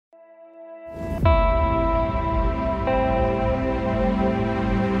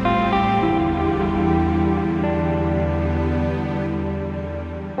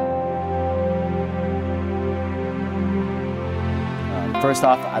First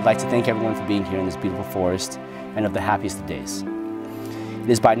off, I'd like to thank everyone for being here in this beautiful forest and of the happiest of days. It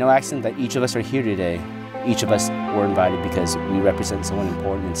is by no accident that each of us are here today. Each of us were invited because we represent someone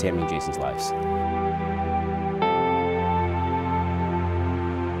important in Sammy and Jason's lives.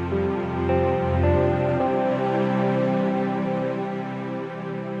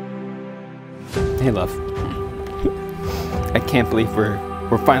 Hey, love. I can't believe we're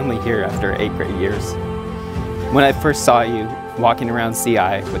finally here after 8 great years. When I first saw you walking around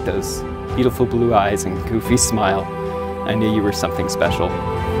CI with those beautiful blue eyes and goofy smile, I knew you were something special.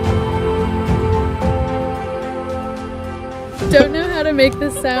 Don't know how to make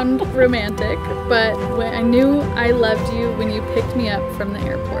this sound romantic, but I knew I loved you when you picked me up from the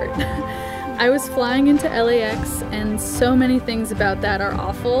airport. I was flying into LAX and so many things about that are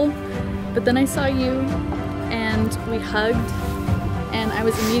awful. But then I saw you, and we hugged, and I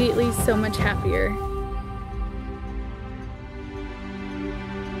was immediately so much happier.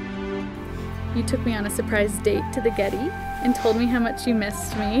 You took me on a surprise date to the Getty and told me how much you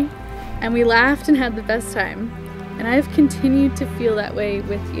missed me, and we laughed and had the best time. And I have continued to feel that way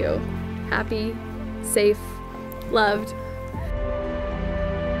with you. Happy, safe, loved.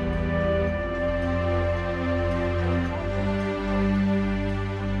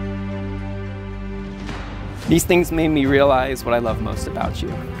 These things made me realize what I love most about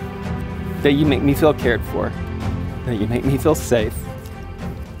you. That you make me feel cared for, that you make me feel safe,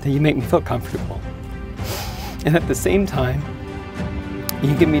 that you make me feel comfortable. And at the same time,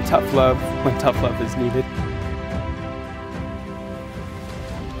 you give me tough love when tough love is needed.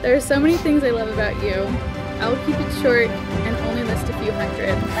 There are so many things I love about you. I will keep it short and only list a few hundred.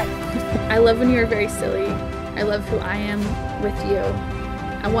 I love when you are very silly. I love who I am with you.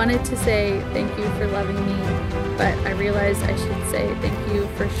 I wanted to say thank you for loving me, but I realized I should say thank you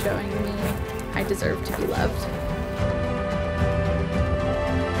for showing me I deserve to be loved.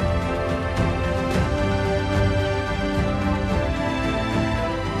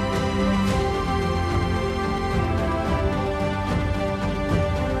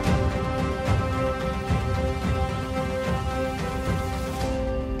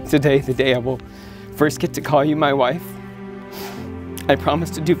 Today, the day I will first get to call you my wife, I promise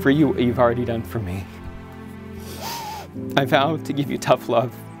to do for you what you've already done for me. I vow to give you tough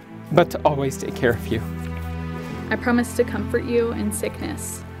love, but to always take care of you. I promise to comfort you in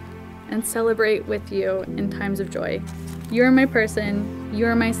sickness and celebrate with you in times of joy. You are my person, you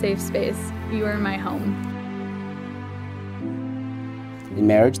are my safe space, you are my home. In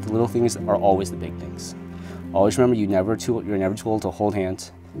marriage, the little things are always the big things. Always remember you're never too old to hold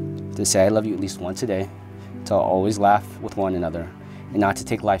hands, to say I love you at least once a day, to always laugh with one another, and not to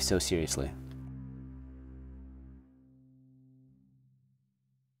take life so seriously.